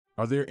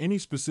Are there any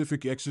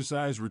specific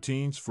exercise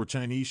routines for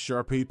Chinese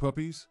Shar-Pei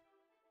puppies?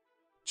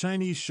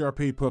 Chinese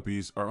Shar-Pei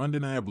puppies are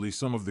undeniably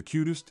some of the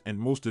cutest and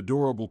most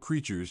adorable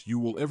creatures you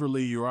will ever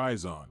lay your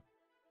eyes on.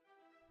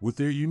 With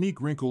their unique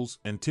wrinkles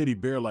and teddy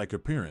bear-like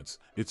appearance,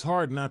 it's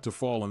hard not to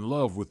fall in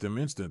love with them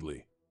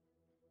instantly.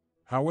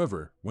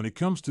 However, when it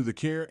comes to the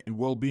care and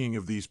well-being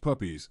of these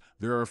puppies,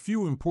 there are a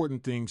few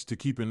important things to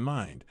keep in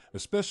mind,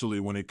 especially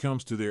when it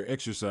comes to their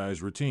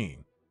exercise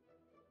routine.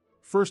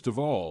 First of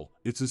all,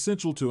 it's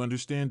essential to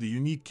understand the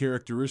unique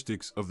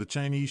characteristics of the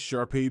Chinese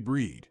Shar-Pei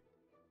breed.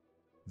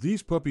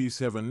 These puppies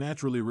have a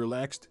naturally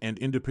relaxed and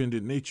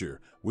independent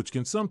nature, which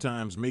can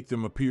sometimes make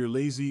them appear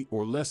lazy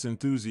or less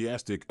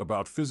enthusiastic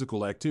about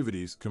physical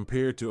activities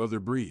compared to other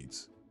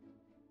breeds.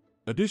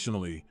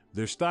 Additionally,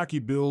 their stocky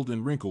build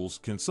and wrinkles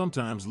can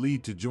sometimes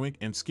lead to joint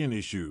and skin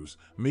issues,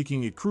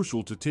 making it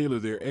crucial to tailor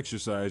their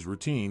exercise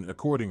routine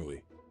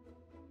accordingly.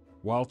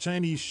 While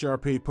Chinese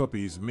Shar-Pei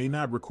puppies may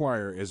not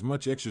require as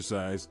much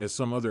exercise as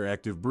some other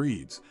active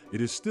breeds,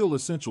 it is still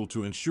essential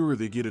to ensure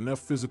they get enough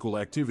physical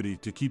activity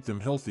to keep them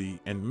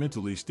healthy and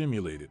mentally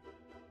stimulated.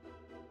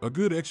 A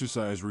good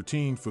exercise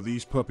routine for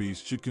these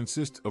puppies should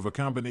consist of a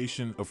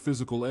combination of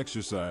physical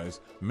exercise,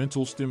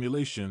 mental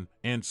stimulation,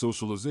 and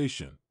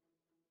socialization.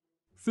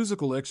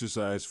 Physical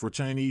exercise for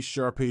Chinese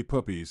Shar-Pei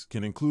puppies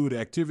can include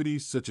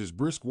activities such as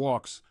brisk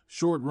walks,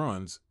 short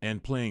runs,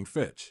 and playing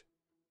fetch.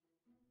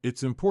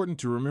 It's important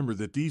to remember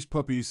that these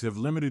puppies have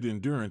limited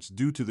endurance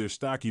due to their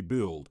stocky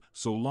build,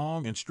 so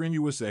long and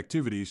strenuous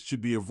activities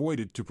should be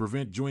avoided to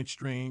prevent joint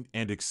strain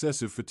and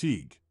excessive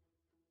fatigue.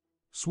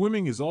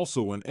 Swimming is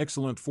also an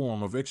excellent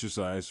form of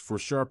exercise for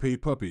Shar-Pei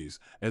puppies,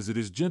 as it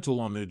is gentle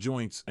on their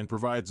joints and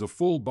provides a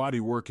full body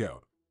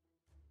workout.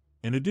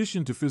 In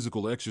addition to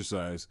physical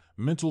exercise,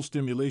 mental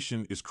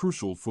stimulation is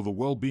crucial for the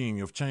well-being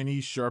of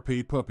Chinese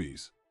Shar-Pei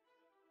puppies.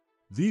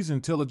 These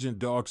intelligent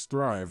dogs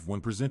thrive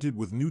when presented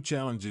with new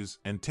challenges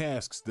and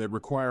tasks that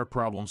require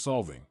problem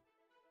solving.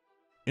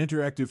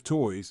 Interactive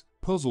toys,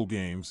 puzzle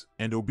games,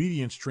 and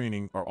obedience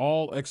training are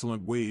all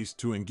excellent ways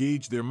to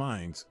engage their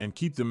minds and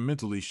keep them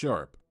mentally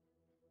sharp.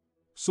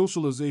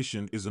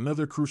 Socialization is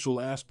another crucial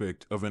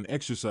aspect of an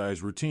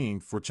exercise routine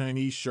for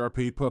Chinese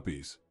Shar-Pei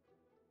puppies.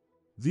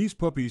 These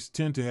puppies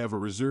tend to have a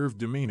reserved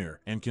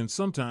demeanor and can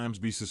sometimes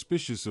be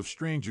suspicious of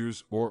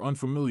strangers or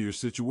unfamiliar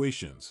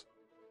situations.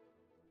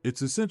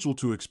 It's essential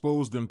to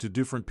expose them to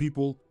different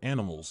people,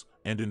 animals,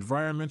 and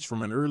environments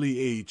from an early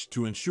age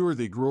to ensure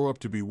they grow up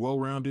to be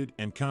well-rounded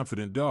and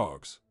confident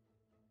dogs.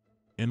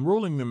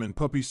 Enrolling them in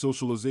puppy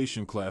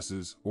socialization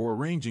classes or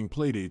arranging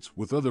playdates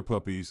with other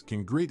puppies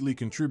can greatly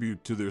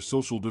contribute to their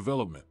social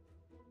development.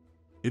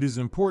 It is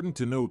important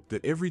to note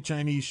that every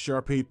Chinese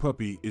Shar-Pei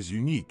puppy is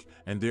unique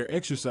and their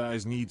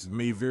exercise needs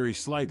may vary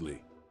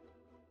slightly.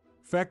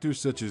 Factors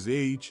such as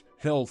age,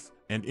 health,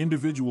 and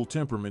individual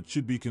temperament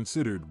should be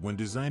considered when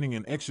designing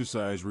an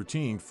exercise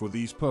routine for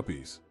these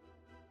puppies.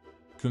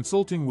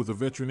 Consulting with a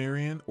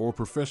veterinarian or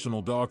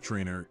professional dog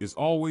trainer is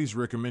always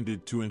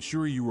recommended to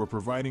ensure you are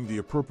providing the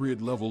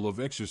appropriate level of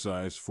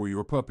exercise for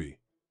your puppy.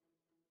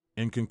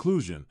 In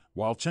conclusion,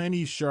 while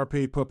Chinese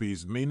Shar-Pei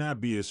puppies may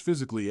not be as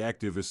physically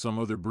active as some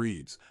other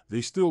breeds, they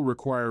still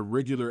require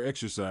regular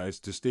exercise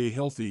to stay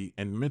healthy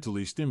and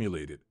mentally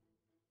stimulated.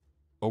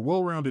 A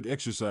well-rounded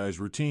exercise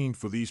routine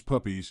for these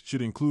puppies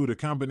should include a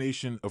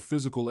combination of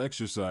physical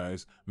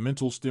exercise,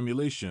 mental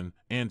stimulation,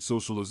 and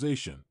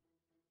socialization.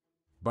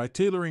 By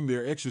tailoring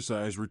their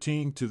exercise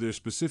routine to their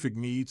specific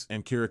needs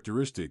and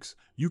characteristics,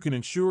 you can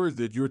ensure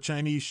that your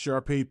Chinese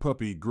Shar-Pei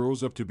puppy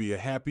grows up to be a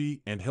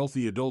happy and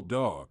healthy adult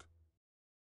dog.